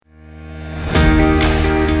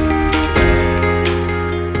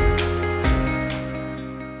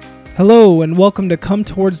Hello and welcome to Come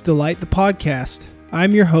Towards Delight, the podcast.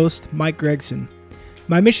 I'm your host, Mike Gregson.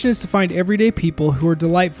 My mission is to find everyday people who are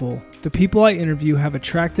delightful. The people I interview have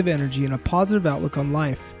attractive energy and a positive outlook on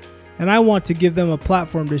life, and I want to give them a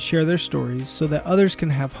platform to share their stories so that others can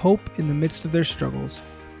have hope in the midst of their struggles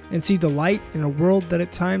and see delight in a world that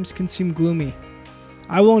at times can seem gloomy.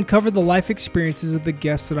 I will uncover the life experiences of the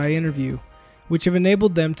guests that I interview, which have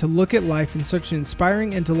enabled them to look at life in such an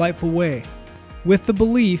inspiring and delightful way, with the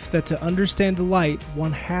belief that to understand the light,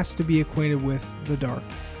 one has to be acquainted with the dark.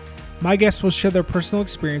 My guests will share their personal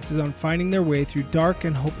experiences on finding their way through dark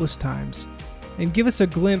and hopeless times, and give us a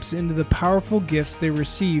glimpse into the powerful gifts they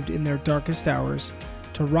received in their darkest hours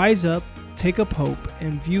to rise up, take up hope,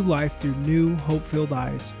 and view life through new, hope-filled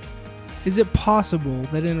eyes. Is it possible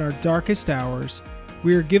that in our darkest hours,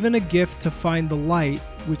 we are given a gift to find the light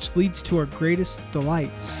which leads to our greatest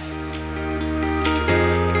delights?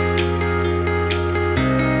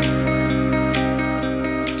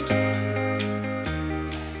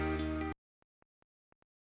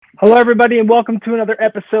 Hello, everybody, and welcome to another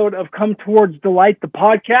episode of Come Towards Delight, the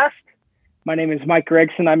podcast. My name is Mike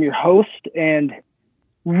Gregson. I'm your host, and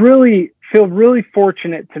feel really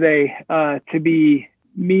fortunate today to be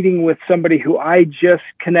meeting with somebody who I just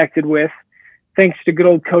connected with, thanks to good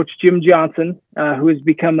old Coach Jim Johnson, who has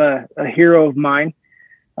become a hero of mine.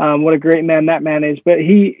 What a great man that man is. But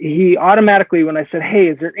he automatically, when I said, hey,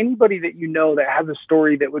 is there anybody that you know that has a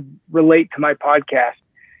story that would relate to my podcast?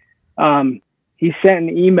 He sent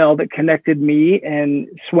an email that connected me and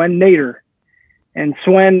Swen Nader. And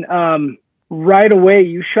Swen, right away,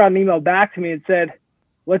 you shot an email back to me and said,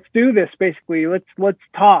 let's do this, basically. Let's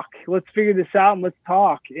talk. Let's figure this out and let's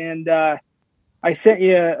talk. And I sent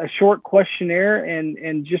you a short questionnaire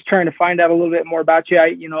and just trying to find out a little bit more about you.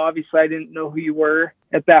 Obviously, I didn't know who you were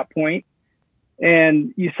at that point.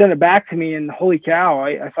 And you sent it back to me, and holy cow,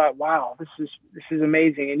 I thought, wow, this is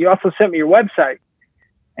amazing. And you also sent me your website.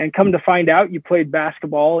 And come to find out, you played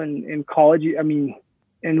basketball in college. I mean,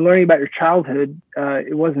 and learning about your childhood,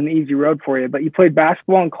 it wasn't an easy road for you. But you played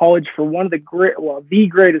basketball in college for the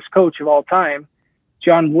greatest coach of all time,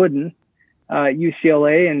 John Wooden,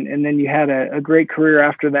 UCLA. And then you had a great career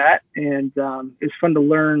after that. And it's fun to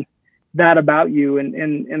learn that about you.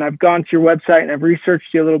 And I've gone to your website and I've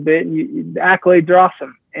researched you a little bit. And the accolades are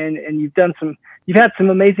awesome. And you've had some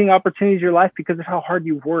amazing opportunities in your life because of how hard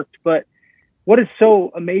you've worked. But what is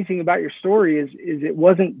so amazing about your story is it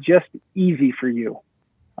wasn't just easy for you.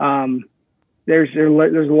 There's a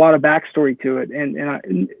lot of backstory to it.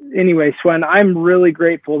 Anyway, Swen, I'm really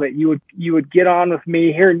grateful that you would get on with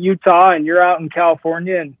me here in Utah, and you're out in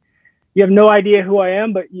California, and you have no idea who I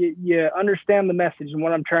am, but you understand the message and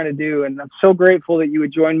what I'm trying to do. And I'm so grateful that you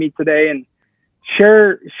would join me today and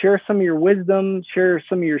share some of your wisdom, share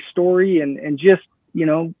some of your story, and just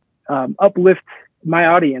uplift my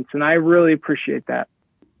audience, and I really appreciate that.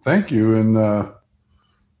 Thank you. And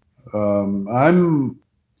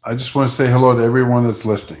I just want to say hello to everyone that's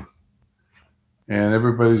listening. And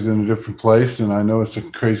everybody's in a different place, and I know it's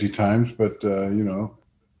crazy times, but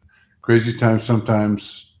crazy times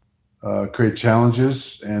sometimes create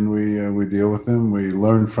challenges, and we deal with them. We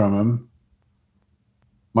learn from them.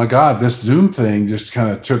 My God, this Zoom thing just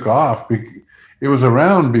kind of took off. It was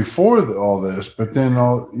around before all this, but then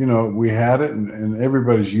we had it and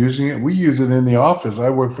everybody's using it. We use it in the office. I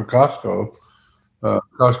work for Costco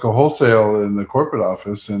Wholesale in the corporate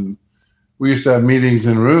office, and we used to have meetings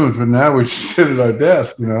in rooms, but now we just sit at our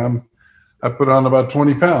desk. I put on about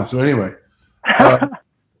 20 pounds. So anyway,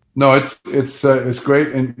 no, it's great.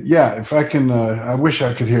 And yeah, if I can, I wish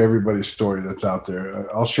I could hear everybody's story that's out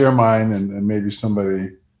there. I'll share mine, and maybe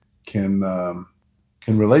somebody can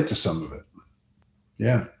relate to some of it.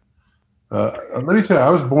 Yeah. Let me tell you, I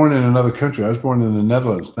was born in another country. I was born in the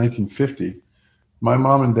Netherlands, 1950. My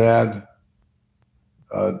mom and dad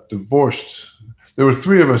divorced. There were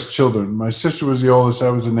three of us children. My sister was the oldest. I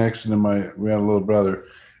was the next, and then we had a little brother.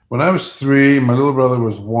 When I was 3, my little brother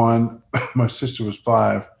was 1. My sister was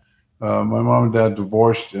 5. My mom and dad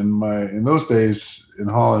divorced, and in those days in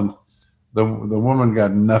Holland, the woman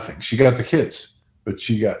got nothing. She got the kids, but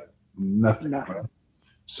she got nothing. Right?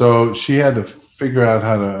 So she had to figure out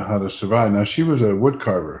how to survive. Now, she was a wood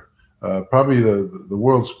carver, probably the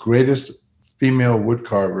world's greatest female wood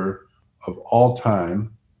carver of all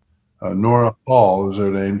time. Nora Hall is her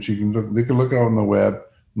name. They can look on the web.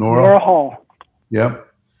 Nora Hall. Yep.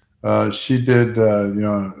 She did.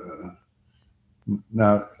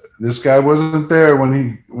 Now, this guy wasn't there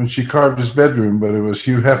when she carved his bedroom, but it was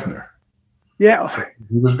Hugh Hefner. Yeah. So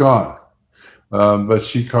he was gone. But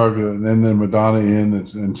she carved it, and then Madonna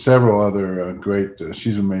and several other great.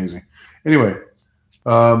 She's amazing. Anyway,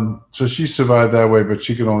 So she survived that way, but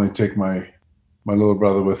she could only take my little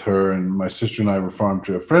brother with her, and my sister and I were farmed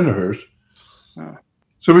to a friend of hers. Oh.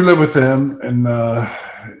 So we lived with them, and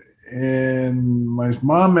my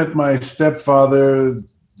mom met my stepfather.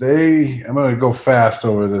 I'm going to go fast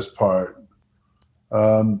over this part.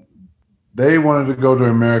 They wanted to go to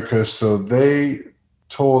America, so they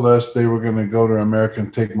told us they were going to go to America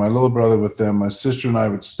and take my little brother with them. My sister and I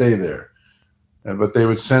would stay there, but they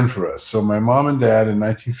would send for us. So my mom and dad in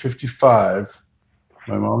 1955,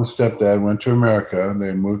 my mom and stepdad went to America.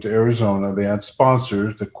 They moved to Arizona. They had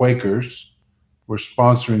sponsors. The Quakers were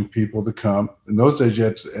sponsoring people to come. In those days, you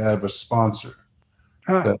had to have a sponsor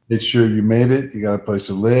that made sure you made it, you got a place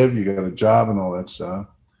to live, you got a job, and all that stuff.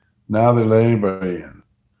 Now they let anybody in.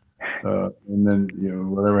 And then,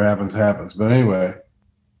 whatever happens, happens. But anyway,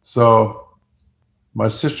 so my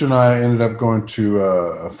sister and I ended up going to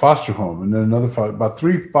a foster home, and then about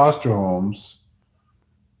 3 foster homes,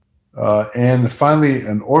 and finally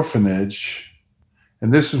an orphanage.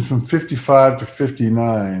 And this is from 55 to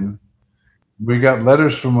 59. We got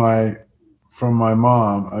letters from my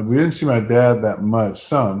mom. We didn't see my dad that much,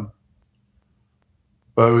 some,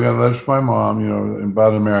 but we got letters from my mom,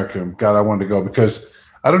 about America. God, I wanted to go because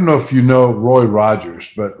I don't know if you know Roy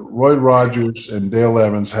Rogers, but Roy Rogers and Dale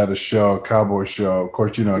Evans had a show, a cowboy show. Of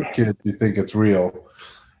course, kids, you think it's real.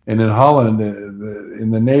 And in Holland,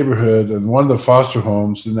 in the neighborhood, in one of the foster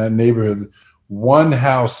homes in that neighborhood, one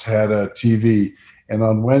house had a TV. And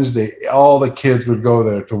on Wednesday, all the kids would go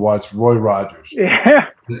there to watch Roy Rogers. Yeah.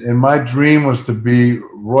 And my dream was to be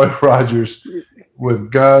Roy Rogers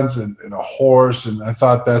with guns and a horse. And I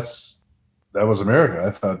thought that was America.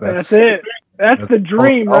 I thought that's it. That's the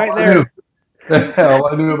dream right there. All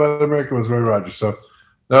I knew about America was Roy Rogers. So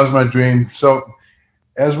that was my dream. So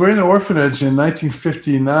as we're in the orphanage in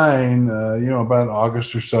 1959, about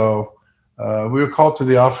August or so, we were called to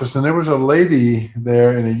the office, and there was a lady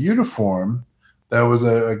there in a uniform that was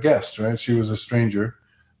a guest, right? She was a stranger.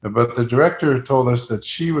 But the director told us that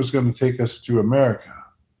she was going to take us to America.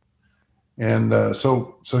 And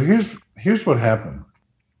so here's what happened.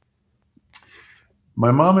 My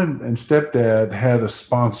mom and stepdad had a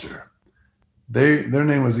sponsor. Their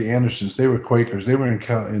name was the Andersons. They were Quakers. They were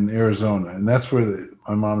in Arizona, and that's where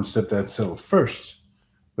my mom and stepdad settled first.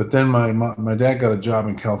 But then my dad got a job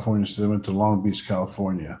in California, so they went to Long Beach,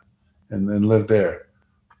 California, and then lived there.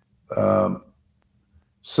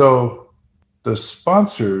 So the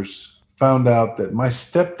sponsors found out that my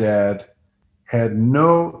stepdad had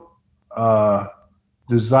no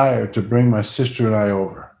desire to bring my sister and I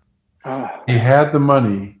over. He had the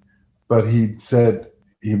money, but he said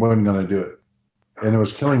he wasn't going to do it. And it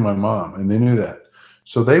was killing my mom, and they knew that.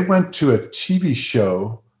 So they went to a TV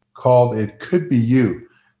show called It Could Be You.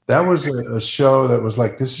 That was a show that was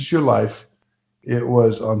like, This Is Your Life. It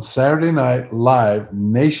was on Saturday night live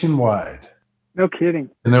nationwide. No kidding.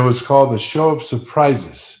 And it was called The Show of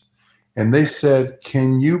Surprises. And they said,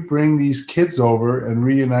 can you bring these kids over and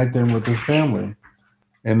reunite them with their family?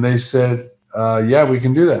 And they said, yeah, we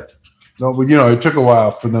can do that. No, but, it took a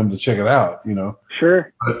while for them to check it out,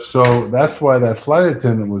 Sure. But, so that's why that flight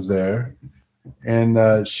attendant was there.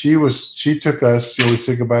 And she took us, we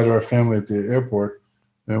said goodbye to our family at the airport.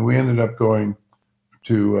 And we ended up going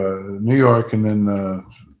to New York and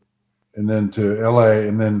then to LA.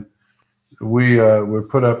 And then we were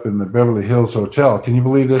put up in the Beverly Hills Hotel. Can you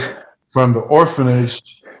believe this? From the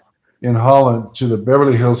orphanage in Holland to the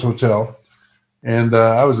Beverly Hills Hotel. And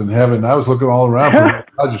I was in heaven. I was looking all around for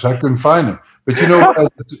Rogers. I couldn't find him. But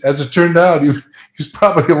as it turned out, he's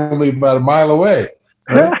probably only about a mile away.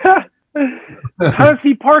 Right? How does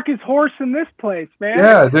he park his horse in this place, man?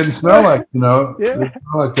 Yeah, it didn't smell like, Yeah. It didn't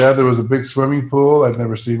smell like that. There was a big swimming pool. I'd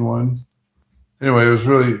never seen one. Anyway,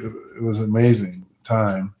 it was an amazing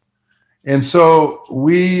time. And so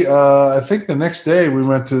I think the next day we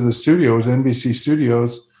went to the studios, NBC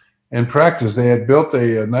Studios, and practiced. They had built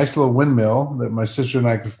a nice little windmill that my sister and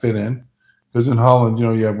I could fit in. Because in Holland,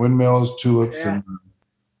 you have windmills, tulips, and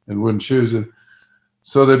wooden shoes. And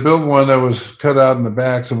so they built one that was cut out in the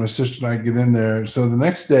back, so my sister and I get in there. So the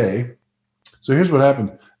next day, so here's what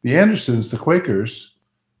happened. The Andersons, the Quakers,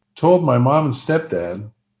 told my mom and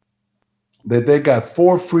stepdad that they got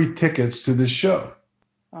 4 free tickets to this show.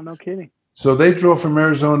 Oh, no kidding. So they drove from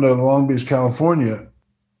Arizona to Long Beach, California,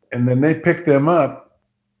 and then they picked them up,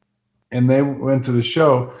 and they went to the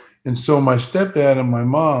show. And so my stepdad and my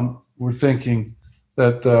mom were thinking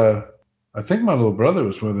that I think my little brother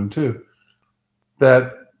was with them too,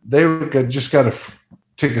 that they just got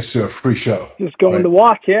tickets to a free show. Just going to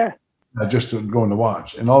watch, yeah. Just going to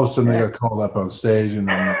watch. And all of a sudden they got called up on stage, and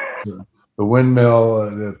then, the windmill,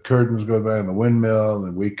 and the curtains go by in the windmill,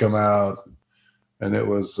 and we come out, and it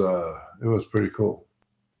was pretty cool.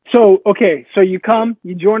 So, okay, so you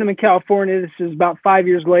join them in California. This is about 5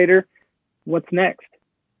 years later. What's next?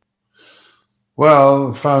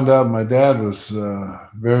 Well, found out my dad was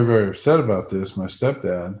very, very upset about this, my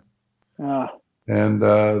stepdad. And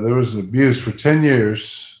there was abuse for 10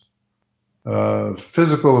 years,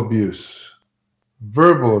 physical abuse,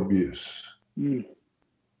 verbal abuse.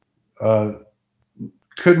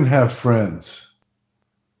 Couldn't have friends.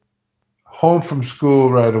 Home from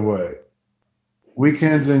school right away.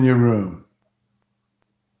 Weekends in your room.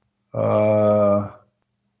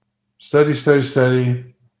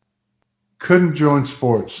 Study. Couldn't join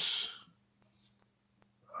sports.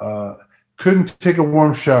 Couldn't take a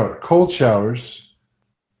warm shower. Cold showers.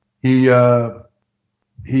 He took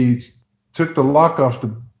the lock off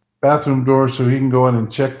the bathroom door so he can go in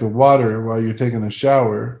and check the water while you're taking a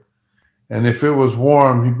shower. And if it was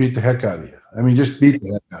warm, he beat the heck out of you. I mean, just beat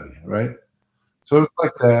the heck out of you, right? So it was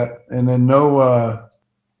like that. And then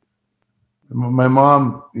my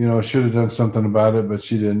mom, should have done something about it, but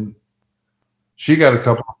she didn't. She got a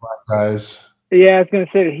couple of black guys. Yeah, I was going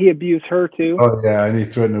to say that he abused her too. Oh, yeah, and he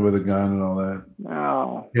threatened her with a gun and all that.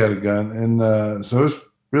 Oh. He had a gun. And so it was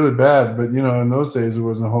really bad. But, in those days, there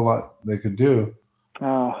wasn't a whole lot they could do.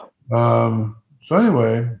 Oh. So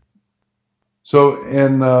anyway,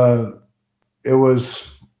 it was,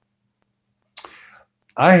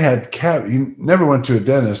 I had he never went to a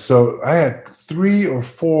dentist. So I had 3 or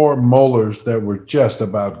 4 molars that were just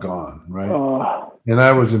about gone, right? Oh. And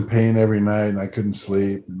I was in pain every night and I couldn't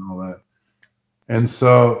sleep and all that. And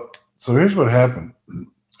so here's what happened.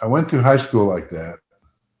 I went through high school like that.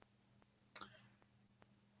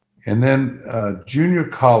 And then junior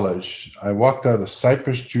college, I walked out of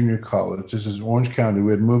Cypress Junior College. This is Orange County.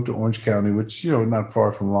 We had moved to Orange County, which, not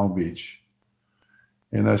far from Long Beach.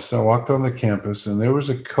 And I walked on the campus, and there was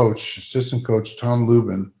a coach, assistant coach, Tom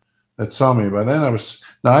Lubin, that saw me. By then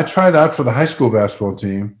I tried out for the high school basketball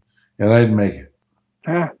team, and I didn't make it.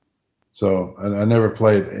 Huh. So I never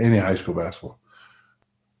played any high school basketball.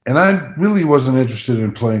 And I really wasn't interested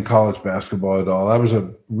in playing college basketball at all. I was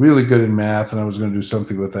really good in math, and I was going to do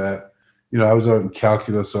something with that. I was out in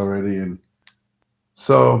calculus already. And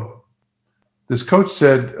so this coach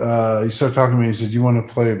said, he started talking to me. He said, "You want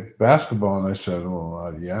to play basketball?" And I said,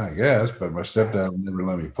 "Well, yeah, I guess, but my stepdad would never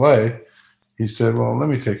let me play." He said, "Well, let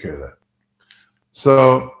me take care of that."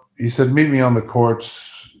 So he said, "Meet me on the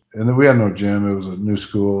courts." And then we had no gym. It was a new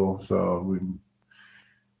school. So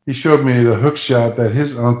he showed me the hook shot that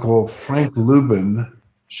his uncle, Frank Lubin,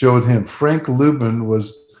 showed him. Frank Lubin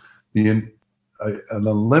was an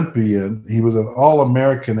Olympian. He was an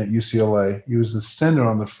All-American at UCLA. He was the center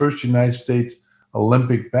on the first United States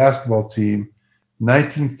Olympic basketball team,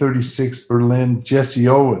 1936 Berlin, Jesse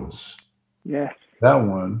Owens. Yes. That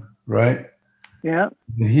one, right? Yeah.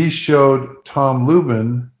 And he showed Tom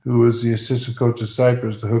Lubin, who was the assistant coach of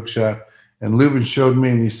Cypress, the hook shot. And Lubin showed me,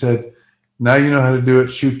 and he said, "Now you know how to do it.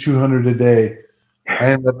 Shoot 200 a day." I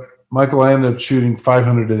ended up shooting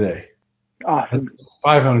 500 a day. Awesome.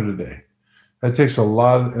 500 a day. That takes a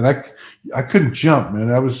lot. And I couldn't jump, man.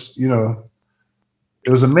 I was, it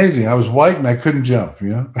was amazing. I was white and I couldn't jump,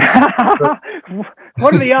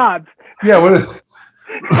 What are the odds? Yeah.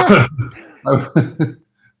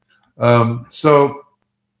 So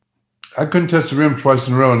I couldn't touch the rim twice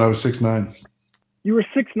in a row, and I was 6'9". You were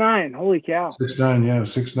 6'9". Holy cow. 6'9", yeah,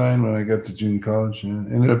 6'9" when I got to junior college. Yeah.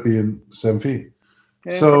 Ended up being 7 feet.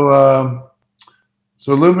 Yeah.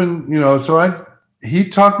 So Lubin, he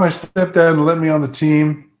talked my stepdad and let me on the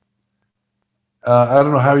team. I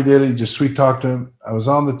don't know how he did it. He just sweet talked him. I was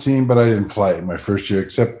on the team, but I didn't play my first year,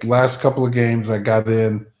 except the last couple of games I got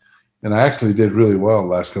in, and I actually did really well the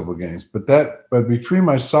last couple of games. But between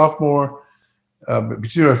my freshman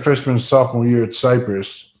and sophomore year at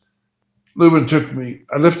Cypress, Lubin took me.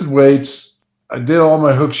 I lifted weights. I did all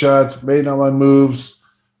my hook shots, made all my moves,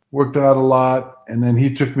 worked out a lot, and then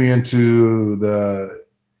he took me into the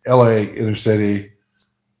LA inner city,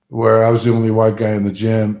 where I was the only white guy in the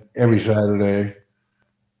gym every Saturday,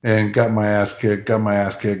 and got my ass kicked, and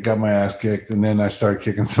then I started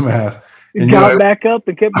kicking some ass. You got back up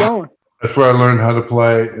and kept going. That's where I learned how to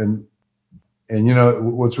play. And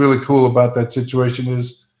what's really cool about that situation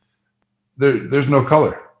is there's no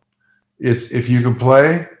color. It's if you can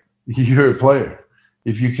play, you're a player.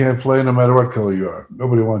 If you can't play, no matter what color you are,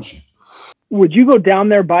 nobody wants you. Would you go down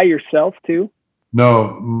there by yourself too?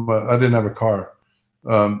 No, I didn't have a car.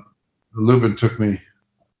 Lubin took me.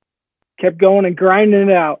 Kept going and grinding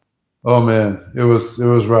it out. Oh man, it was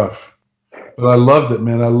rough. But I loved it,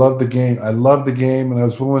 man. I loved the game. I loved the game, and I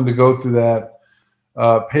was willing to go through that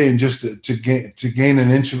pain just to gain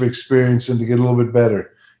an inch of experience and to get a little bit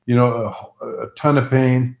better. You know, a ton of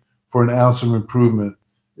pain for an ounce of improvement.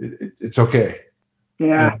 It's okay.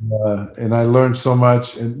 Yeah. And I learned so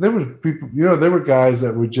much. And there were people, you know, there were guys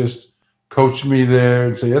that would just coach me there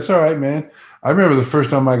and say, "That's all right, man." I remember the first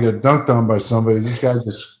time I got dunked on by somebody. This guy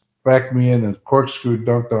just backed me in and corkscrew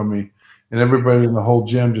dunked on me, and everybody in the whole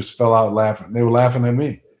gym just fell out laughing. They were laughing at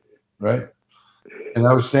me, right? And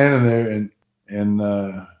I was standing there, and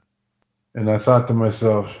I thought to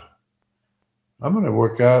myself, I'm going to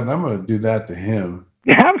work out, and I'm going to do that to him.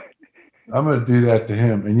 Yeah. I'm going to do that to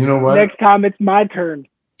him. And you know what? Next time it's my turn.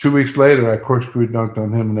 2 weeks later, I corkscrew dunked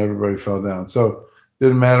on him, and everybody fell down. So it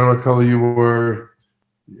didn't matter what color you were,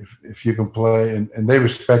 if you can play, and they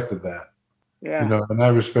respected that. Yeah. You know, and I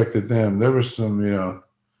respected them. There was some, you know,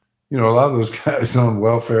 a lot of those guys on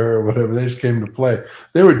welfare or whatever, they just came to play.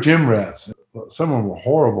 They were gym rats. Some of them were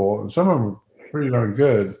horrible, and some of them were pretty darn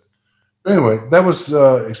good. But anyway, that was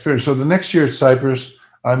experience. So the next year at Cyprus,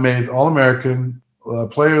 I made All-American,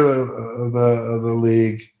 player of the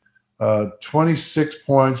league, 26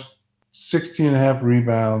 points, 16 and a half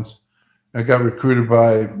rebounds. I got recruited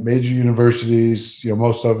by major universities. You know,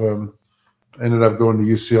 most of them ended up going to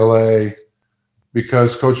UCLA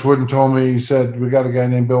because Coach Wooden told me, he said, "We got a guy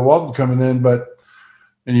named Bill Walton coming in,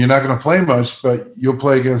 and you're not going to play much, but you'll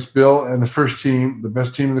play against Bill and the first team, the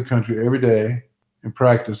best team in the country, every day in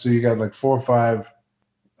practice. So you got like 4 or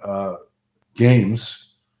 5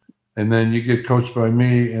 games, and then you get coached by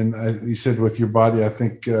me." And he said, "With your body, I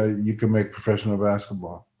think you can make professional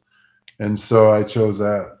basketball." And so I chose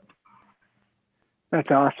that. That's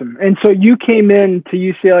awesome. And so you came in to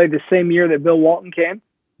UCLA the same year that Bill Walton came?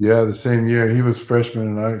 Yeah, the same year. He was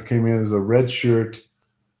freshman, and I came in as a redshirt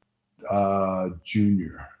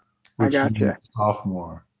junior, which means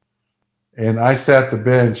sophomore. And I sat the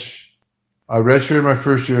bench. I redshirted my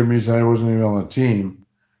first year, means I wasn't even on the team.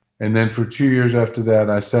 And then for 2 years after that,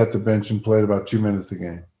 I sat the bench and played about 2 minutes a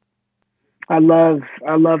game. I love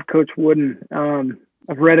Coach Wooden.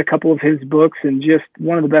 I've read a couple of his books, and just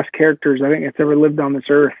one of the best characters I think that's ever lived on this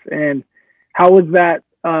earth. And how was that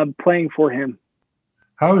playing for him?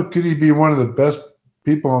 How could he be one of the best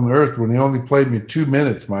people on earth when he only played me 2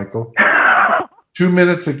 minutes, Michael? 2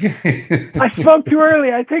 minutes a game. I spoke too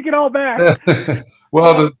early. I take it all back.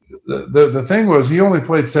 Well, the thing was, he only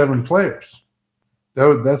played 7 players.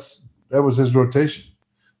 That was his rotation.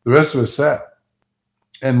 The rest of us sat,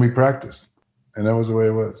 and we practiced, and that was the way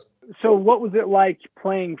it was. So what was it like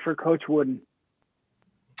playing for Coach Wooden?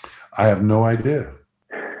 I have no idea.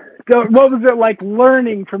 So what was it like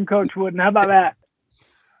learning from Coach Wooden? How about that?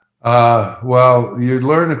 Well, you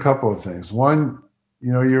learn a couple of things. One,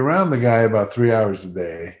 you know, you're around the guy about 3 hours a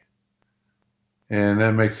day, and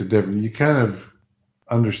that makes a difference. You kind of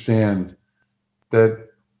understand that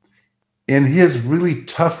in his really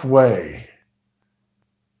tough way,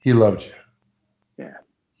 he loved you.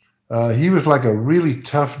 Yeah. He was like a really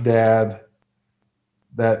tough dad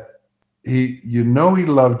that he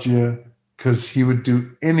loved you because he would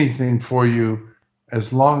do anything for you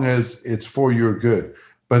as long as it's for your good.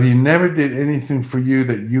 But he never did anything for you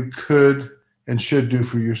that you could and should do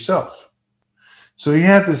for yourself. So he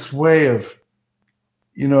had this way of,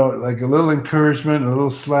 you know, like a little encouragement, a little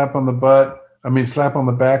slap on the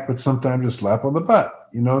back, but sometimes a slap on the butt,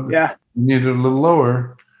 you know, yeah. You needed a little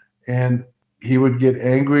lower. And he would get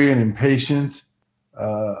angry and impatient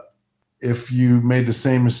if you made the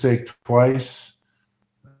same mistake twice.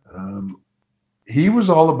 He was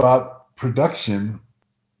all about production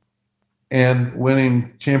and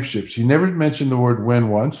winning championships. He never mentioned the word win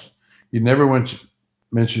once. He never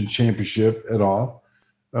mentioned championship at all.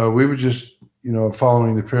 We were just, you know,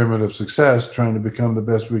 following the pyramid of success, trying to become the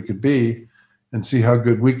best we could be and see how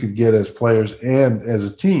good we could get as players and as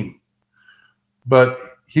a team. But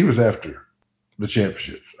he was after the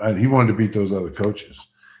championships. He wanted to beat those other coaches.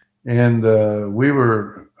 And we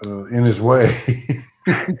were in his way,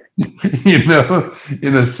 you know,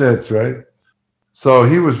 in a sense, right? So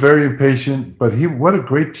he was very impatient, but what a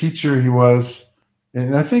great teacher he was.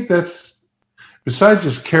 And I think that's, besides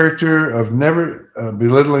his character of never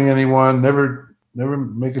belittling anyone, never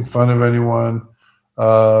making fun of anyone,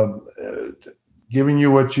 giving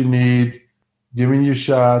you what you need, giving you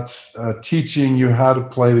shots, teaching you how to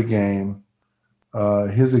play the game.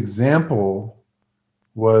 His example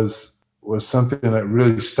was something that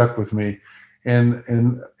really stuck with me,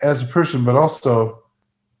 and as a person, but also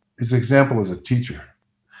his example as a teacher.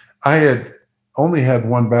 I had only had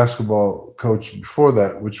one basketball coach before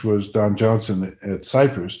that, which was Don Johnson at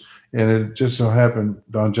Cyprus, And it just so happened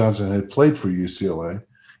Don Johnson had played for UCLA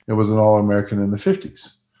and was an All-American in the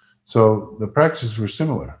 50s. So the practices were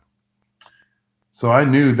similar. So I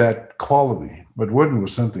knew that quality, but Wooden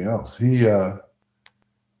was something else. He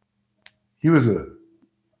was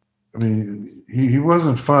he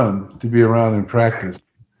wasn't fun to be around in practice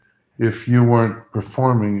if you weren't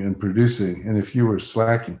performing and producing and if you were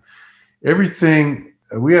slacking. Everything,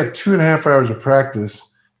 we had 2.5 hours of practice,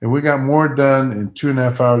 and we got more done in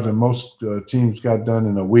 2.5 hours than most teams got done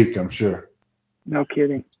in a week, I'm sure. No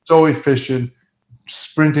kidding. So efficient,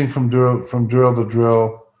 sprinting from drill to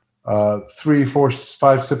drill, 3, 4,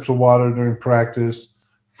 5 sips of water during practice,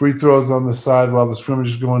 free throws on the side while the scrimmage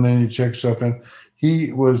is going in, you check yourself in.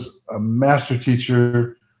 He was a master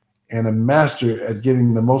teacher and a master at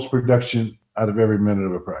getting the most production out of every minute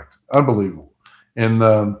of a practice. Unbelievable.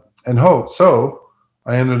 So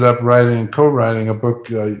I ended up co-writing a book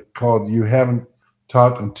called You Haven't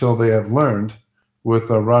Taught Until They Have Learned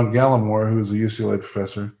with Ron Gallimore, who's a UCLA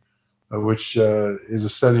professor, which is a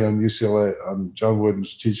study on UCLA, on John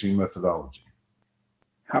Wooden's teaching methodology.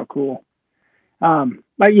 How cool.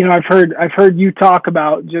 But, I've heard you talk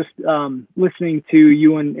about just listening to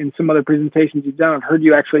you and some other presentations you've done. I've heard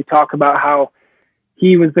you actually talk about how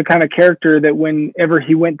he was the kind of character that whenever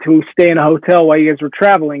he went to stay in a hotel while you guys were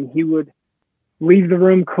traveling, he would leave the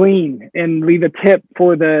room clean and leave a tip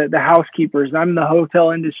for the housekeepers. I'm in the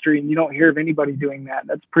hotel industry, and you don't hear of anybody doing that.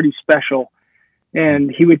 That's pretty special.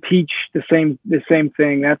 And he would teach the same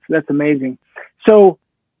thing. That's amazing. So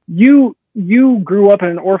you grew up in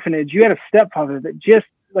an orphanage. You had a stepfather that just,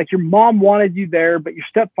 like, your mom wanted you there, but your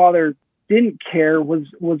stepfather didn't care, was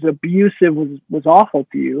abusive, was awful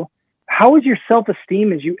to you. How was your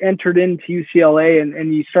self-esteem as you entered into UCLA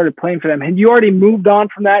and you started playing for them? Had you already moved on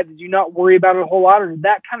from that? Did you not worry about it a whole lot, or did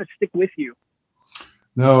that kind of stick with you?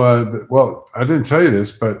 No, well, I didn't tell you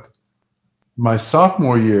this, but my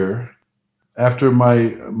sophomore year, after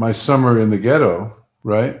my summer in the ghetto,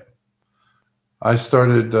 right, I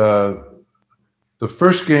started the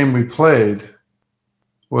first game we played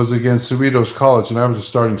was against Cerritos College, and I was a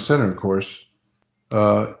starting center, of course.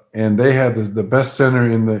 And they had the best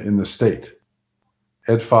center in the state,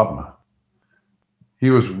 Ed Fopma. He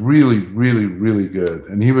was really, really, really good,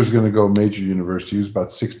 and he was going to go major university. He was about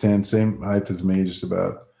 6'10", same height as me, just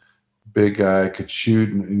about. Big guy, could shoot,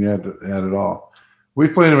 and he had it all. We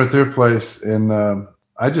played him at their place, and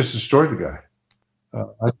I just destroyed the guy.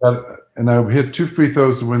 I hit 2 free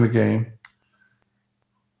throws to win the game,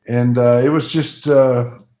 and it was just.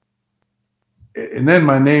 And then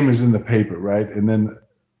my name is in the paper, right? And then.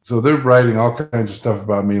 So they're writing all kinds of stuff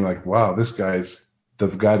about me, like, wow, this guy's the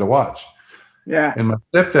guy to watch. Yeah. And my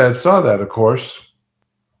stepdad saw that, of course.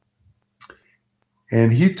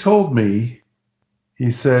 And he told me,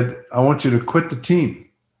 he said, I want you to quit the team.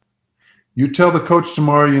 You tell the coach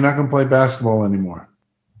tomorrow you're not going to play basketball anymore.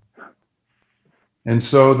 And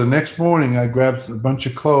so the next morning I grabbed a bunch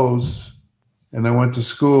of clothes and I went to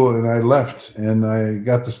school and I left, and I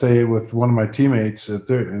got to stay with one of my teammates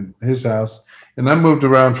in his house. And I moved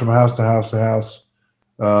around from house to house to house,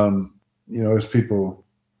 as people,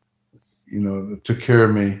 took care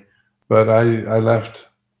of me. But I left.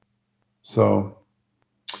 So,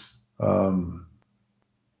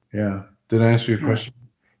 yeah. Did I answer your question?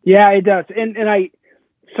 Yeah, it does. And I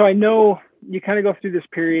know you kind of go through this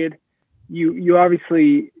period. You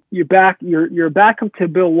obviously you're back up to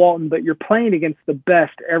Bill Walton, but you're playing against the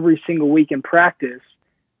best every single week in practice.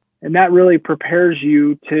 And that really prepares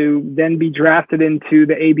you to then be drafted into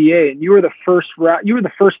the ABA. And you were the first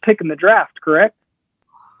pick in the draft, correct?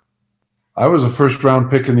 I was a first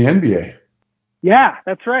round pick in the NBA. Yeah,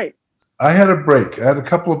 that's right. I had a break. I had a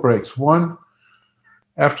couple of breaks. One,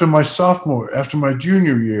 after my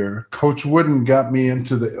junior year, Coach Wooden got me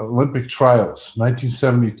into the Olympic trials,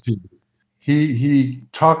 1972. He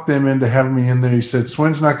talked them into having me in there. He said,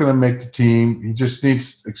 Swin's not going to make the team. He just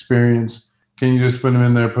needs experience. Can you just put him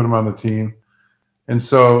in there, put him on the team? And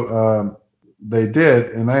so they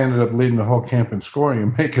did, and I ended up leading the whole camp in scoring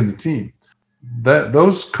and making the team.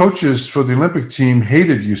 Those coaches for the Olympic team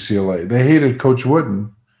hated UCLA. They hated Coach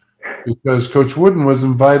Wooden because Coach Wooden was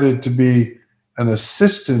invited to be an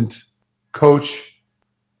assistant coach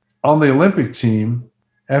on the Olympic team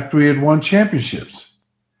after he had won championships.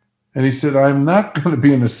 And he said, I'm not going to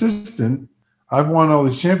be an assistant. I've won all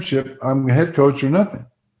these championships. I'm a head coach or nothing.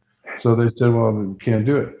 So they said, well, we can't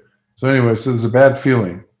do it. So anyway, so there's a bad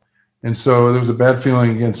feeling. And so there was a bad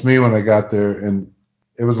feeling against me when I got there. And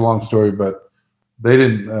it was a long story, but they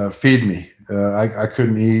didn't feed me. I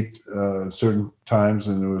couldn't eat certain times,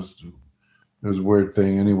 and it was a weird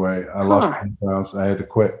thing. Anyway, I lost 10 pounds. I had to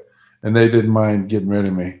quit. And they didn't mind getting rid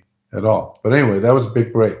of me. at all. But anyway, that was a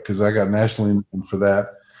big break because I got nationally known for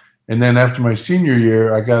that. And then after my senior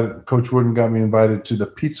year, Coach Wooden got me invited to the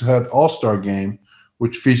Pizza Hut All-Star Game,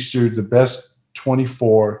 which featured the best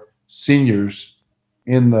 24 seniors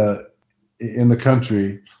in the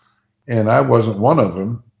country, and I wasn't one of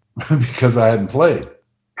them because I hadn't played.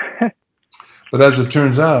 But as it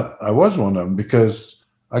turns out, I was one of them because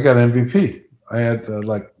I got MVP. I had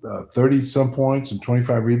 30 some points and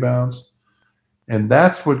 25 rebounds, and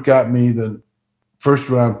that's what got me the first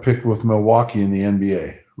round pick with Milwaukee in the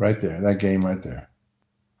NBA. Right there, that game right there.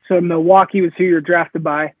 So Milwaukee was who you were drafted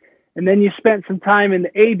by, and then you spent some time in the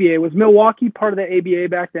ABA. Was Milwaukee part of the ABA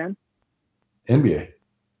back then? NBA.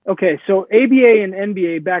 Okay, so ABA and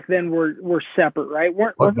NBA back then were separate, right?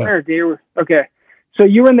 Wasn't there a day? Okay, so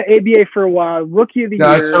you were in the ABA for a while, rookie of the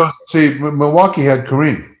year. Milwaukee had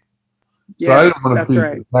Kareem, so I didn't want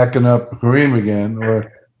to be backing up Kareem again,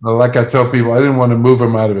 or like I tell people, I didn't want to move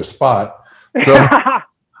him out of his spot. So.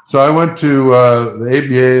 So I went to the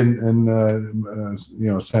ABA and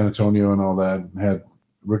San Antonio and all that, and had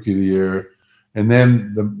rookie of the year, and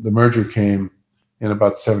then the merger came in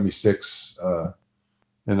about '76,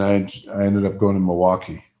 and I ended up going to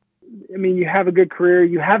Milwaukee. I mean, you have a good career.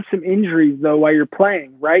 You have some injuries though while you're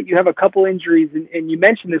playing, right? You have a couple injuries, and you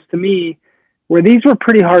mentioned this to me, where these were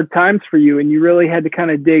pretty hard times for you, and you really had to kind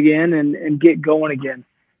of dig in and get going again.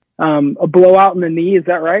 A blowout in the knee, is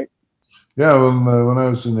that right? Yeah, when I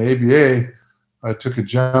was in the ABA, I took a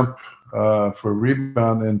jump for a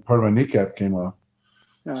rebound, and part of my kneecap came off.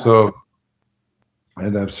 So I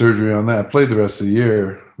had to have surgery on that. I played the rest of the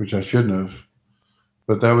year, which I shouldn't have.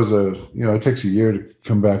 But that was it takes a year to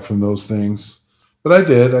come back from those things. But I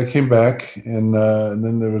did. I came back, and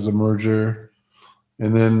then there was a merger.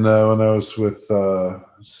 And then when I was with the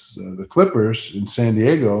Clippers in San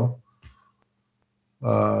Diego,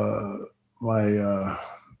 I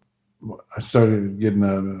started getting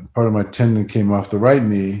part of my tendon came off the right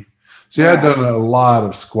knee. See, I'd done a lot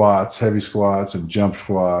of squats, heavy squats and jump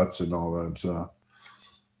squats and all that. So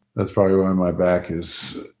that's probably why my back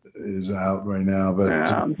is out right now. But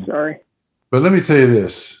I'm sorry. But let me tell you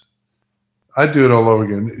this. I'd do it all over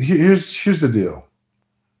again. Here's the deal.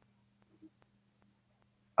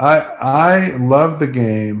 I love the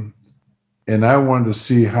game, and I wanted to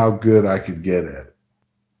see how good I could get at it.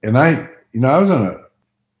 And I was on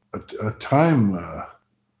a time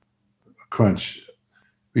crunch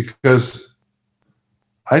because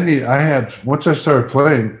once I started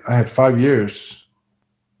playing, I had 5 years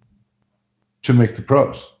to make the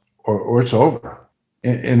pros or it's over.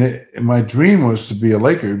 And my dream was to be a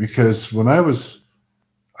Laker because when I used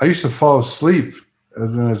to fall asleep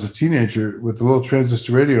as a teenager with a little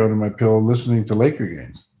transistor radio under my pillow listening to Laker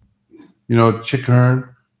games. Chick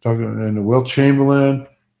Hearn talking, and Wilt Chamberlain,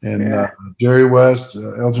 and Jerry West,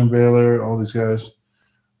 Elgin Baylor, all these guys.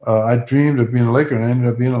 I dreamed of being a Laker, and I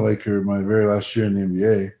ended up being a Laker my very last year in the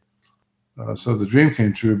NBA. So the dream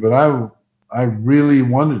came true, but I really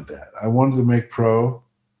wanted that. I wanted to make pro.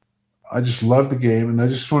 I just love the game, and I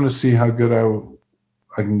just want to see how good I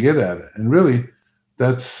can get at it. And really,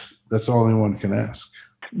 that's all anyone can ask.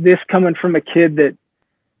 This coming from a kid that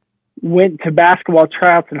went to basketball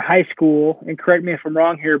tryouts in high school, and correct me if I'm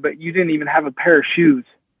wrong here, but you didn't even have a pair of shoes.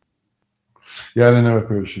 Yeah, I didn't have a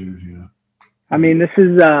pair of shoes. Yeah. I mean,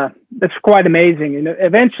 that's quite amazing. And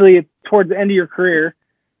eventually, towards the end of your career,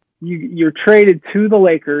 you're traded to the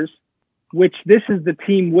Lakers, which this is the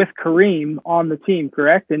team with Kareem on the team,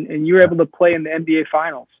 correct? And you were able to play in the NBA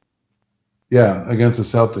Finals. Yeah, against the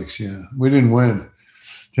Celtics. Yeah, we didn't win.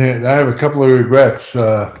 I have a couple of regrets.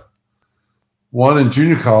 One in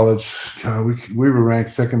junior college, we were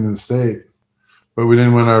ranked second in the state, but we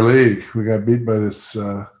didn't win our league. We got beat by this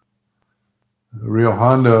Rio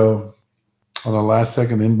Hondo on a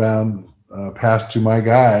last-second inbound pass to my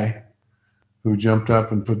guy, who jumped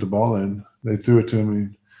up and put the ball in. They threw it to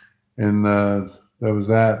me, and that was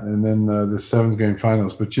that. And then the 7th-game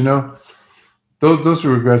finals. But those are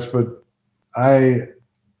regrets. But I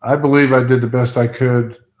believe I did the best I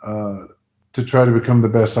could to try to become the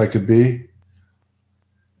best I could be.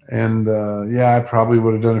 And I probably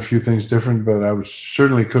would have done a few things different, but I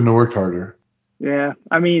certainly couldn't have worked harder. Yeah,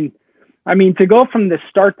 I mean, to go from the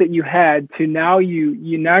start that you had to now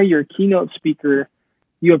you're a keynote speaker,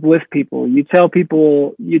 you uplift people. You tell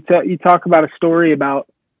people, you talk about a story about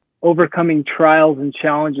overcoming trials and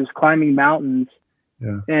challenges, climbing mountains,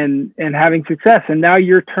 and having success. And now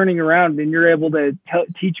you're turning around and you're able to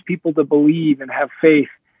teach people to believe and have faith.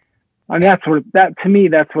 I mean, to me,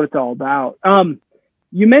 that's what it's all about.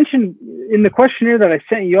 You mentioned in the questionnaire that I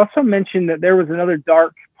sent you also mentioned that there was another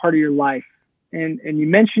dark part of your life and you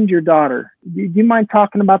mentioned your daughter. Do you mind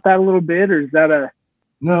talking about that a little bit, or is that a?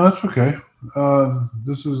 No, that's okay.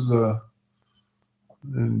 This is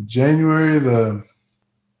in January the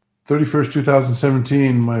 31st,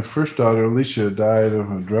 2017. My first daughter, Alicia, died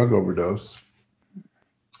of a drug overdose.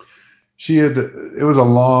 It was a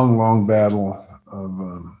long, long battle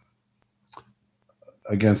of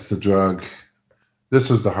against the drug.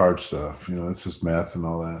 This is the hard stuff, it's just meth and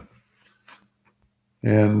all that.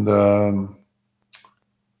 And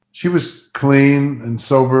she was clean and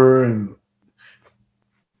sober, and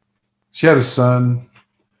she had a son.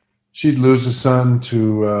 She'd lose a son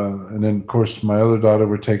to, and then of course my other daughter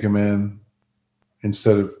would take him in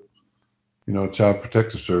instead of, Child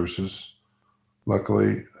Protective Services.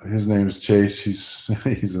 Luckily, his name is Chase. He's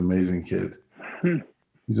an amazing kid.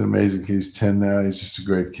 He's an amazing kid. He's 10 now. He's just a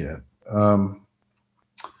great kid.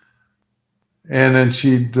 And then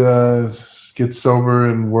she'd get sober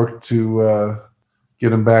and work to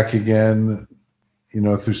get him back again,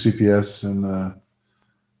 through CPS. And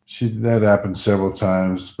that happened several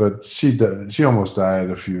times, but she almost died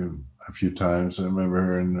a few times. I remember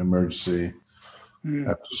her in an emergency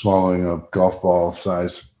after swallowing a golf ball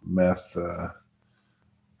size meth.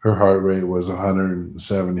 Her heart rate was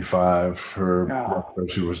 175. Her blood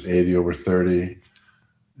pressure was 80/30.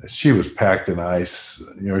 She was packed in ice.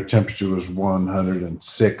 Her temperature was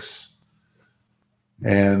 106.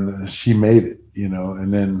 And she made it,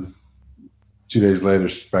 and then 2 days later,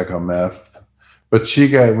 she's back on meth. But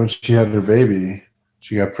when she had her baby,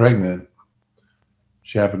 she got pregnant.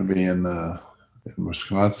 She happened to be in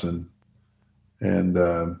Wisconsin. And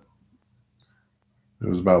it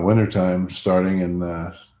was about wintertime starting, and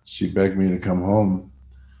she begged me to come home.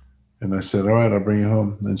 And I said, all right, I'll bring you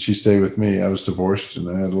home. And she stayed with me. I was divorced, and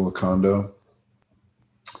I had a little condo.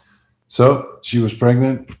 So she was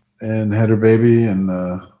pregnant and had her baby, and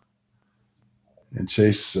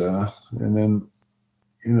Chase, and then,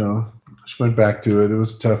 she went back to it. It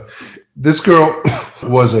was tough. This girl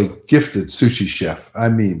was a gifted sushi chef. I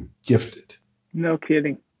mean, gifted. No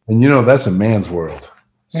kidding. And that's a man's world.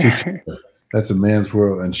 Sushi. That's a man's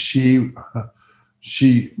world. And she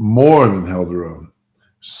more than held her own.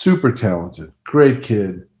 Super talented, great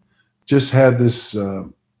kid. Just had this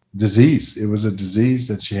disease. It was a disease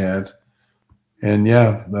that she had. And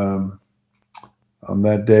on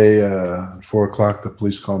that day, 4:00, the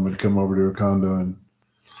police called me to come over to her condo, and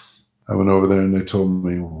I went over there, and they told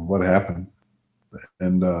me what happened.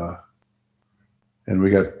 And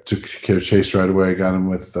we took care of Chase right away. I got him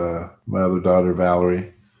with my other daughter,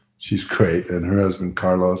 Valerie. She's great, and her husband,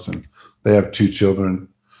 Carlos, and they have 2 children.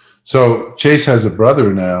 So Chase has a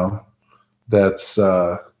brother now that's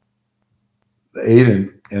 8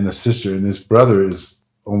 and a sister, and his brother is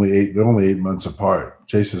only 8. They're only 8 months apart.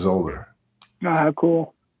 Chase is older. Oh, how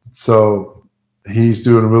cool. So he's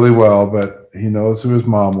doing really well, but he knows who his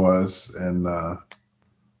mom was, and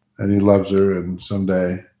he loves her, and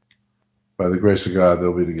someday, by the grace of God,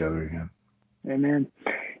 they'll be together again. Amen.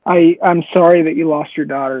 I'm sorry that you lost your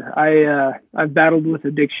daughter. I've battled with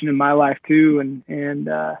addiction in my life too, and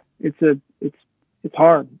it's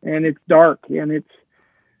hard, and it's dark, and it's,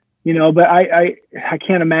 but I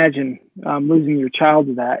can't imagine losing your child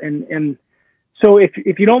to that. And so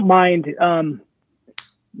if you don't mind,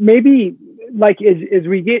 maybe like as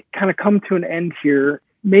we come to an end here,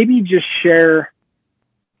 maybe just share.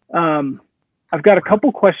 I've got a couple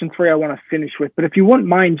questions for you I want to finish with, but if you wouldn't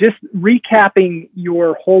mind just recapping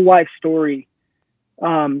your whole life story,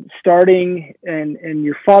 starting and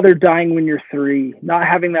your father dying when you're 3, not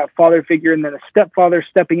having that father figure, and then a stepfather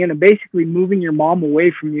stepping in and basically moving your mom away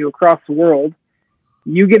from you across the world,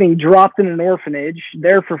 you getting dropped in an orphanage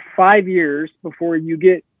there for 5 years before you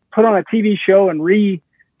get put on a TV show and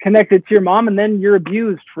reconnected to your mom, and then you're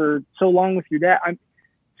abused for so long with your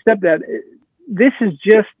stepdad. This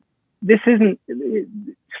isn't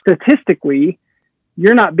statistically,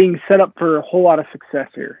 you're not being set up for a whole lot of success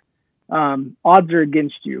here. Odds are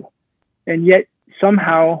against you, and yet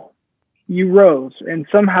somehow you rose, and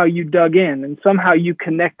somehow you dug in, and somehow you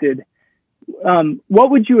connected. What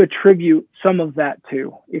would you attribute some of that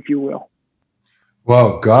to, if you will?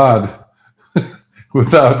 Well, God.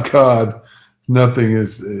 Without God, nothing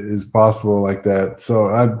is possible like that. So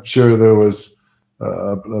I'm sure there was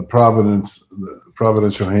a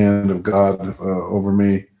providential hand of God over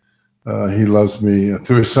me. He loves me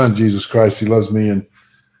through his son, Jesus Christ. He loves me.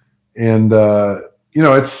 And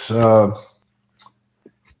it's,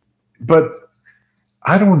 but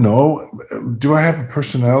I don't know. Do I have a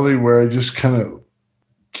personality where I just kind of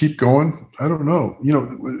keep going? I don't know.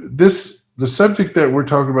 The subject that we're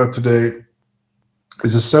talking about today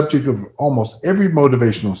is a subject of almost every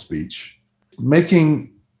motivational speech.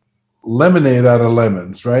 making lemonade out of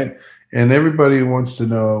lemons, right? And everybody wants to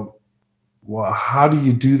know, well, how do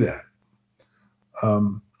you do that?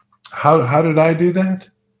 How did I do that?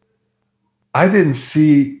 I didn't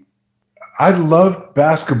see. I loved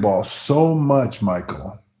basketball so much,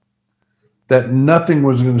 Michael, that nothing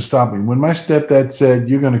was going to stop me. When my stepdad said,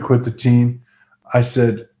 "You're going to quit the team," I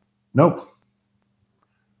said, "Nope,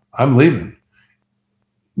 I'm leaving."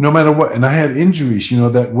 No matter what. And I had injuries,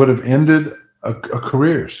 that would have ended a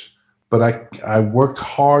careers. But I worked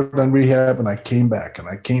hard on rehab, and I came back, and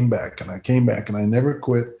I came back, and I came back, and I never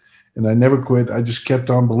quit, and I never quit. I just kept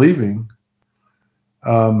on believing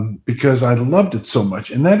because I loved it so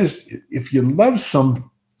much. And that is, if you love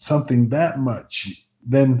something that much,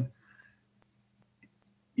 then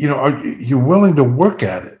you're willing to work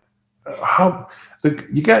at it.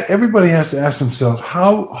 Everybody has to ask themselves,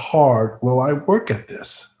 how hard will I work at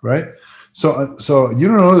this, right? So you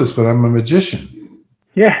don't know this, but I'm a magician.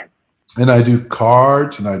 Yeah. And I do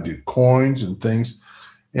cards and I do coins and things,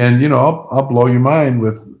 and I'll blow your mind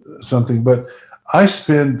with something. But I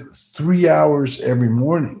spend 3 hours every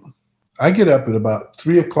morning. I get up at about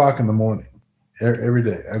 3:00 in the morning every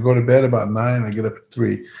day. I go to bed about 9. I get up at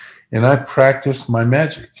 3, and I practice my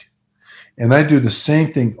magic. And I do the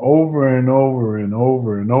same thing over and over and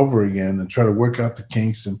over and over again, and try to work out the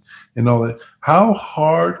kinks and all that. How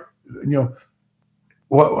hard,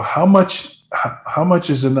 how much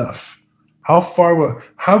is enough?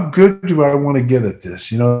 How good do I want to get at this?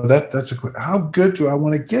 That's how good do I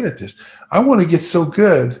want to get at this? I want to get so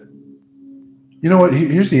good. You know what?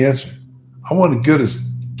 Here's the answer. I want to get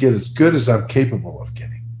as good as I'm capable of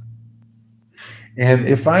getting. And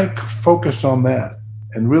if I focus on that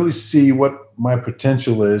and really see what my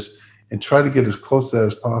potential is and try to get as close to that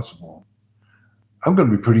as possible, I'm going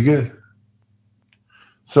to be pretty good.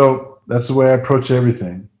 So that's the way I approach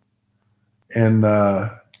everything. And I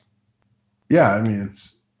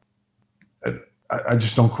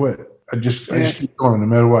just don't quit. I just keep going no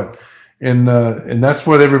matter what. And that's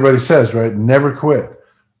what everybody says, right? Never quit.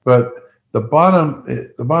 But the bottom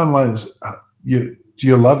line is, do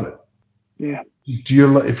you love it? Yeah.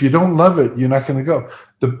 If you don't love it, you're not going to go.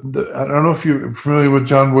 I don't know if you're familiar with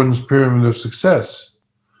John Wooden's Pyramid of Success,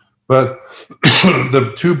 but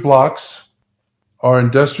the 2 blocks are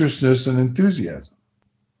industriousness and enthusiasm.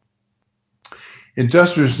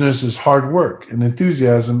 Industriousness is hard work, and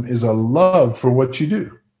enthusiasm is a love for what you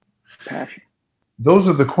do. Passion. Those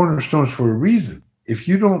are the cornerstones for a reason. If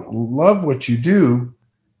you don't love what you do,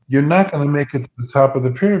 you're not going to make it to the top of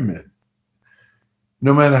the pyramid,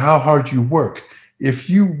 no matter how hard you work. If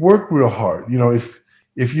you work real hard,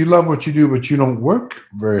 if you love what you do, but you don't work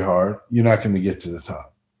very hard, you're not going to get to the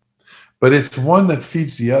top. But it's one that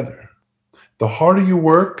feeds the other. The harder you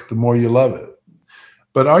work, the more you love it.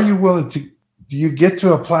 But are you willing to, do you get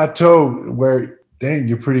to a plateau where, dang,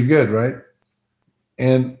 you're pretty good, right?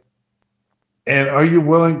 And are you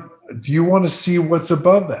willing, do you want to see what's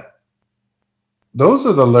above that? Those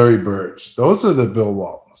are the Larry Birds. Those are the Bill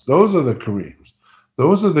Waltons. Those are the Kareems.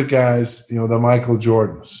 Those are the guys, the Michael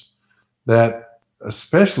Jordans, that,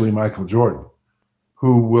 especially Michael Jordan,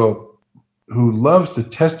 who loves to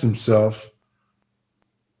test himself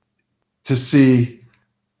to see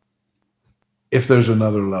if there's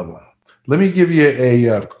another level. Let me give you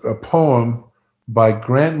a poem by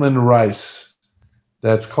Grantland Rice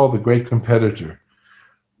that's called The Great Competitor.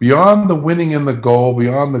 Beyond the winning and the goal,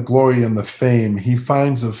 beyond the glory and the fame, he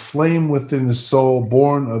finds a flame within his soul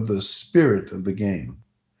born of the spirit of the game.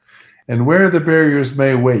 And where the barriers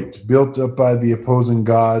may wait, built up by the opposing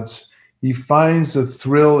gods, he finds a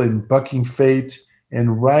thrill in bucking fate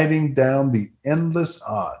and riding down the endless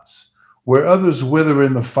odds. Where others wither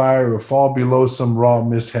in the fire or fall below some raw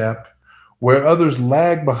mishap, where others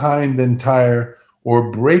lag behind and tire or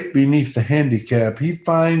break beneath the handicap, he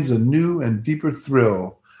finds a new and deeper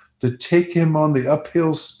thrill to take him on the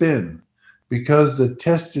uphill spin, because the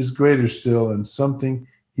test is greater still and something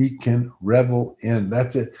he can revel in.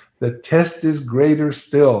 That's it. The test is greater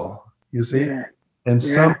still, you see? Yeah. And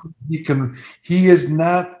something he's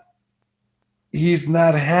not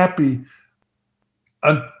happy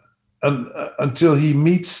until he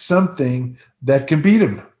meets something that can beat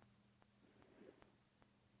him.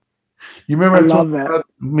 You remember I told about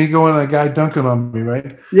me going a guy dunking on me,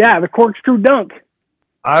 right? Yeah, the corkscrew dunk.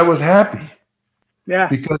 I was happy. Yeah.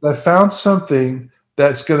 Because I found something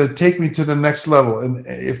that's going to take me to the next level. And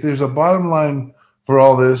if there's a bottom line for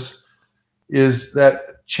all this, is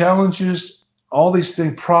that challenges, all these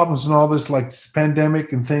things, problems and all this, like this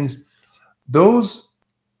pandemic and things, those,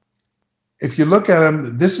 if you look at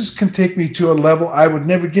them, can take me to a level I would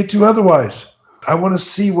never get to otherwise. I want to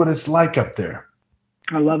see what it's like up there.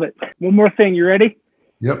 I love it. One more thing. You ready?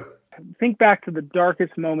 Yep. Think back to the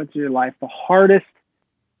darkest moments of your life, the hardest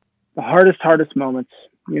moments,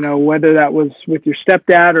 whether that was with your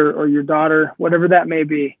stepdad or your daughter, whatever that may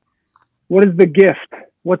be. What is the gift?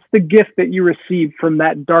 What's the gift that you received from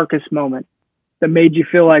that darkest moment that made you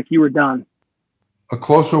feel like you were done? A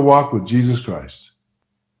closer walk with Jesus Christ.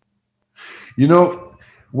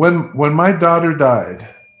 When my daughter died,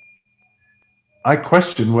 I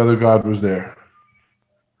questioned whether God was there,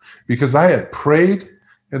 because I had prayed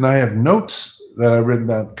and I have notes that I've written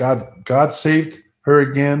down. God saved her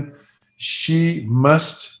again. He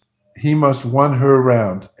must want her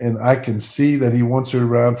around, and I can see that he wants her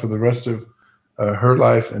around for the rest of her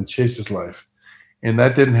life and Chase's life. And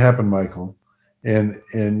that didn't happen, Michael. And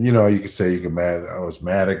you could say I was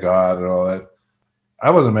mad at God and all that. I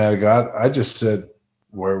wasn't mad at God. I just said,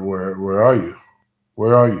 where are you?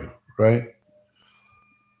 Where are you? Right?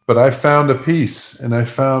 But I found a peace, and I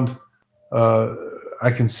found I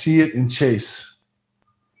can see it in Chase.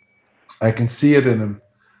 I can see it in him,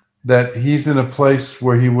 that he's in a place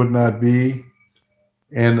where he would not be,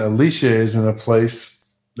 and Alicia is in a place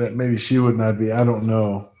that maybe she would not be. I don't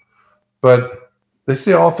know. But they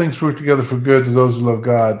say all things work together for good to those who love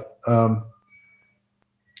God.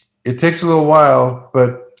 It takes a little while,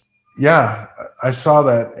 but yeah, I saw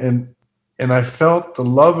that, and I felt the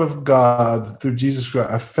love of God through Jesus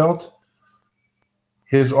Christ. I felt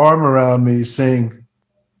his arm around me saying,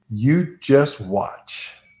 you just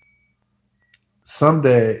watch.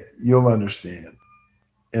 Someday you'll understand.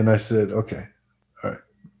 And I said, okay, all right.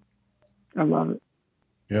 I love it.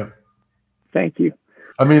 Yeah. Thank you.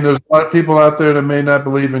 I mean, there's a lot of people out there that may not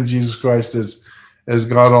believe in Jesus Christ as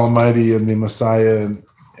God Almighty and the Messiah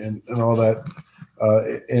and all that.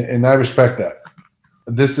 And I respect that.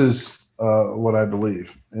 This is what I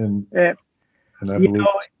believe. And I believe.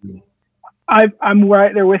 I'm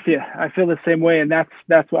right there with you. I feel the same way. And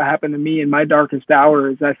that's what happened to me in my darkest hour.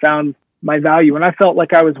 Is I found my value. When I felt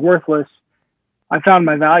like I was worthless, I found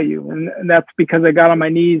my value. And that's because I got on my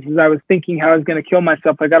knees as I was thinking how I was going to kill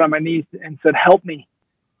myself. I got on my knees and said, help me.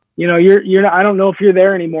 You're not, I don't know if you're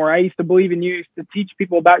there anymore. I used to believe in you, used to teach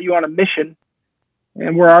people about you on a mission.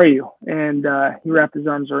 And where are you? And he wrapped his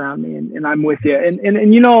arms around me, and I'm with you. And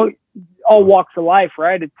all walks of life,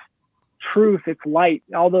 right? It's truth, it's light.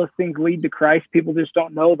 All those things lead to Christ. People just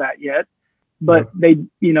don't know that yet. But they,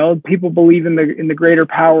 people believe in the greater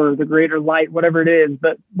power, the greater light, whatever it is.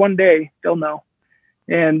 But one day they'll know.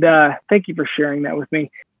 And thank you for sharing that with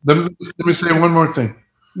me. Let me say one more thing.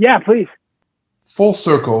 Yeah, please. Full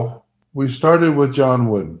circle. We started with John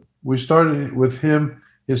Wooden. We started with him,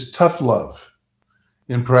 his tough love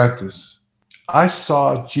in practice. I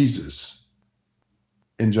saw Jesus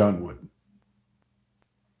in John Wooden.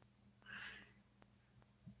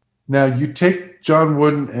 Now you take John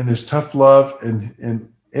Wooden and his tough love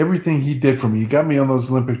and everything he did for me. He got me on those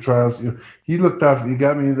Olympic trials. He looked after me. He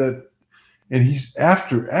got me that. And he's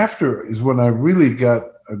after is when I really got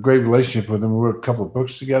a great relationship with him. We wrote a couple of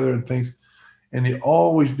books together and things. And he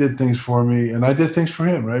always did things for me, and I did things for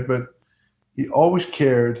him, right? But he always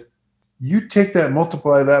cared. You take that,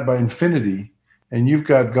 multiply that by infinity, and you've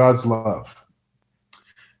got God's love.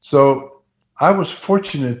 So I was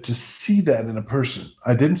fortunate to see that in a person.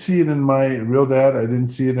 I didn't see it in my real dad. I didn't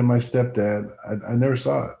see it in my stepdad. I never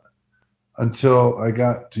saw it until I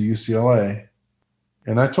got to UCLA,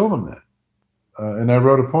 and I told him that. And I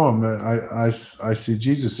wrote a poem that I see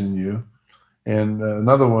Jesus in you. And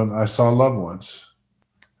another one, I saw love once,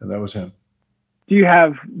 and that was him. Do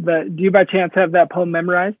you by chance have that poem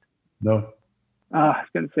memorized? No. I was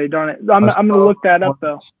going to say, darn it. I'm going to look that up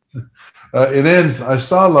though. It ends, I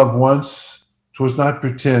saw love once, 'twas not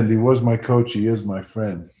pretend, he was my coach, he is my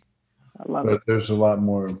friend. I love it. There's a lot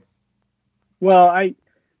more. Well,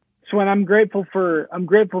 Schwen, I'm grateful for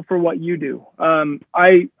what you do.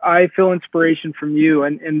 I feel inspiration from you,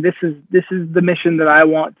 and this is the mission that I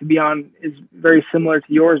want to be on. Is very similar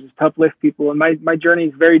to yours. Is to uplift people, and my journey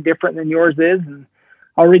is very different than yours is, and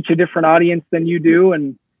I'll reach a different audience than you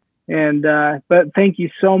do. But thank you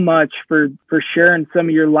so much for sharing some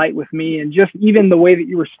of your light with me, and just even the way that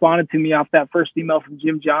you responded to me off that first email from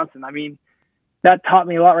Jim Johnson. I mean, that taught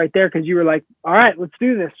me a lot right there, because you were like, "All right, let's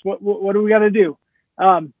do this. What do we got to do?"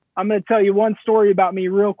 I'm going to tell you one story about me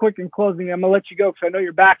real quick in closing. I'm going to let you go because I know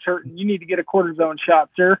your back's hurting. You need to get a cortisone shot,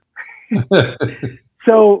 sir.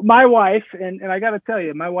 So my wife, and I got to tell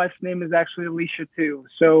you, my wife's name is actually Alicia too.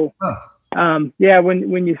 So, yeah,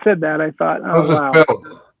 when you said that, I thought, oh, wow. It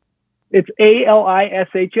spelled? It's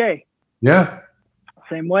Alisha. Yeah.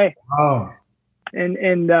 Same way. Wow.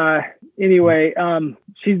 And anyway,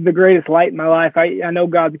 she's the greatest light in my life. I know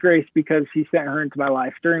God's grace because he sent her into my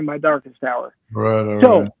life during my darkest hour. Right.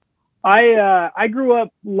 So I grew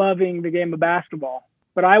up loving the game of basketball,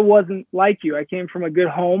 but I wasn't like you. I came from a good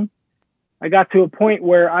home. I got to a point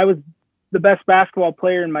where I was the best basketball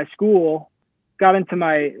player in my school, got into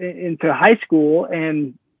high school,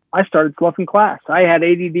 and I started sloughing class. I had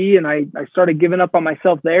ADD, and I started giving up on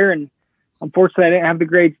myself there. And unfortunately, I didn't have the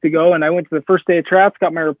grades to go. And I went to the first day of tryouts,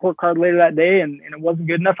 got my report card later that day, and it wasn't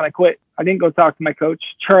good enough. And I quit. I didn't go talk to my coach,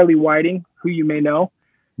 Charlie Whiting, who you may know.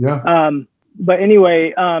 Yeah. But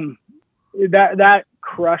anyway, that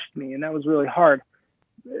crushed me, and that was really hard.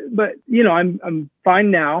 But I'm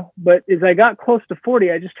fine now. But as I got close to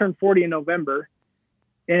 40, I just turned 40 in November.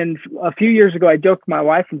 And a few years ago, I joked with my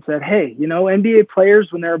wife and said, hey, NBA players,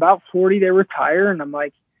 when they're about 40, they retire. And I'm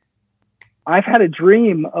like, I've had a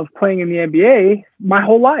dream of playing in the NBA my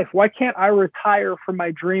whole life. Why can't I retire from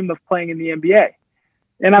my dream of playing in the NBA?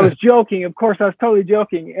 And I was joking. Of course, I was totally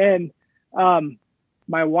joking. And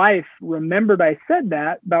my wife remembered I said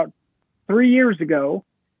that about 3 years ago.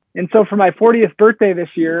 And so for my 40th birthday this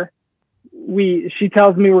year, she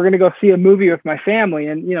tells me we're going to go see a movie with my family,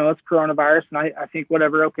 and it's coronavirus, and I think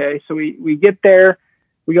whatever, okay. So we get there,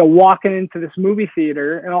 we go walking into this movie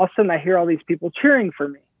theater, and all of a sudden I hear all these people cheering for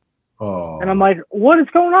me. Oh. And I'm like, what is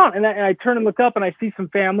going on? And I turn and look up, and I see some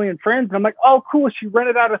family and friends, and I'm like, oh, cool. She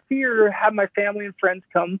rented out a theater to have my family and friends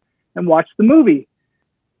come and watch the movie.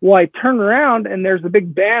 Well, I turn around, and there's a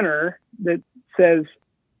big banner that says,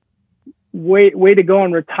 way to go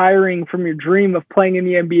on retiring from your dream of playing in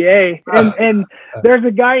the NBA. And there's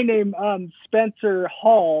a guy named Spencer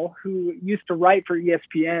Hall who used to write for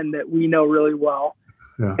ESPN that we know really well.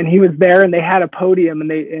 Yeah. And he was there, and they had a podium, and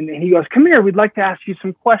he goes, come here, we'd like to ask you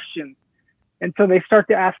some questions. And so they start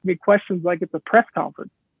to ask me questions like it's a press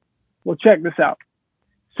conference. Well, check this out.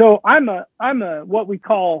 So I'm a what we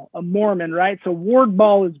call a Mormon, right? So ward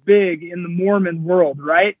ball is big in the Mormon world,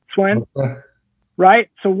 right, Swin? Okay.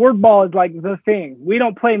 Right? So word ball is like the thing. We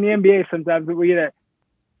don't play in the NBA sometimes, but we get it.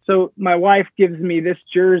 So my wife gives me this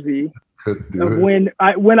jersey of when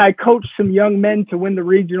I coached some young men to win the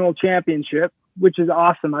regional championship, which is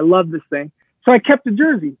awesome. I love this thing. So I kept the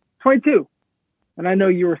jersey, 22. And I know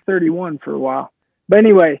you were 31 for a while. But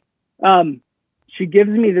anyway, she gives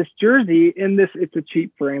me this jersey in it's a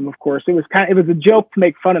cheap frame, of course. It was a joke to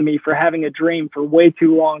make fun of me for having a dream for way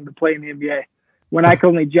too long to play in the NBA when I could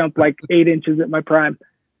only jump like 8 inches at my prime.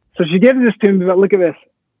 So she gives this to me, but look at this.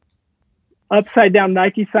 Upside down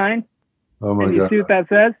Nike sign. Oh my God. And you see what that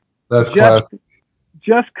says? That's classic.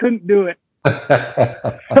 Just couldn't do it.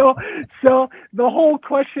 So the whole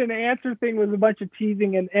question and answer thing was a bunch of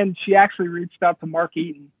teasing, and she actually reached out to Mark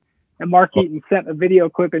Eaton. And Mark Eaton sent a video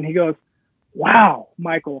clip, and he goes, wow,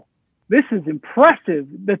 Michael, this is impressive.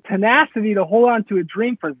 The tenacity to hold on to a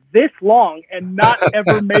dream for this long and not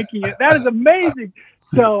ever making it. That is amazing.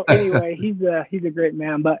 So anyway, he's a great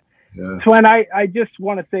man. But yeah. Swin, I just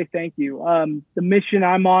want to say thank you. The mission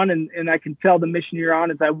I'm on, and I can tell the mission you're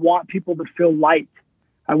on, is I want people to feel light.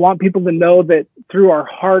 I want people to know that through our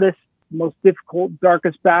hardest, most difficult,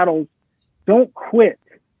 darkest battles, don't quit.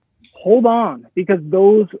 Hold on, because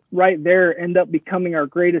those right there end up becoming our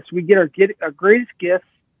greatest. We get our greatest gifts,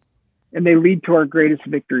 and they lead to our greatest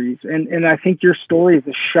victories. And I think your story is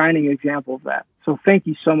a shining example of that. So thank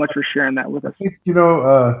you so much for sharing that with us. I think,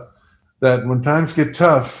 that when times get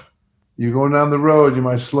tough, you're going down the road, you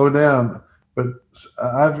might slow down. But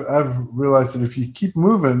I've realized that if you keep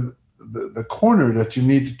moving, the corner that you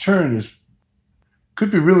need to turn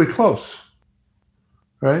could be really close,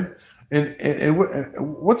 right? And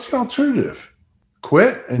what's the alternative?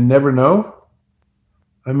 Quit and never know?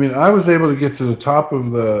 I mean, I was able to get to the top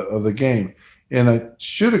of the game, and I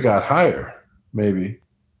should have got higher, maybe,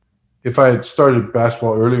 if I had started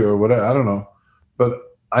basketball earlier or whatever. I don't know,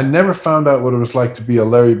 but I never found out what it was like to be a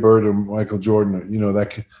Larry Bird or Michael Jordan, or,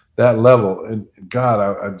 that level. And God,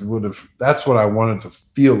 I would have. That's what I wanted to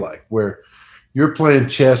feel like, where you're playing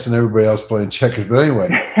chess and everybody else playing checkers. But anyway,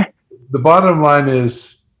 the bottom line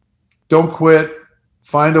is, don't quit.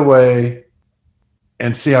 Find a way,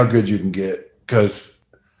 and see how good you can get, because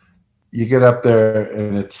you get up there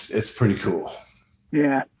and it's pretty cool.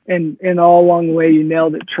 Yeah. And all along the way, you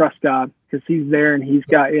nailed it. Trust God, because he's there, and he's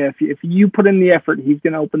got you. If you put in the effort, he's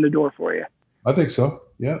going to open the door for you. I think so.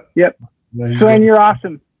 Yeah. Yep. Yeah, so, and you're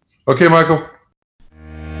awesome. Okay, Michael.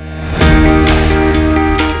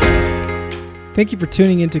 Thank you for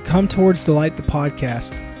tuning in to Come Towards the Light, the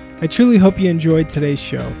podcast. I truly hope you enjoyed today's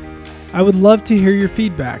show. I would love to hear your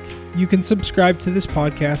feedback. You can subscribe to this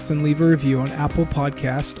podcast and leave a review on Apple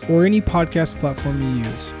Podcast or any podcast platform you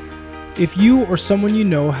use. If you or someone you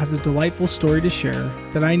know has a delightful story to share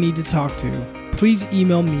that I need to talk to, please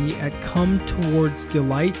email me at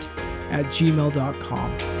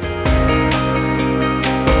cometowardsdelight@gmail.com.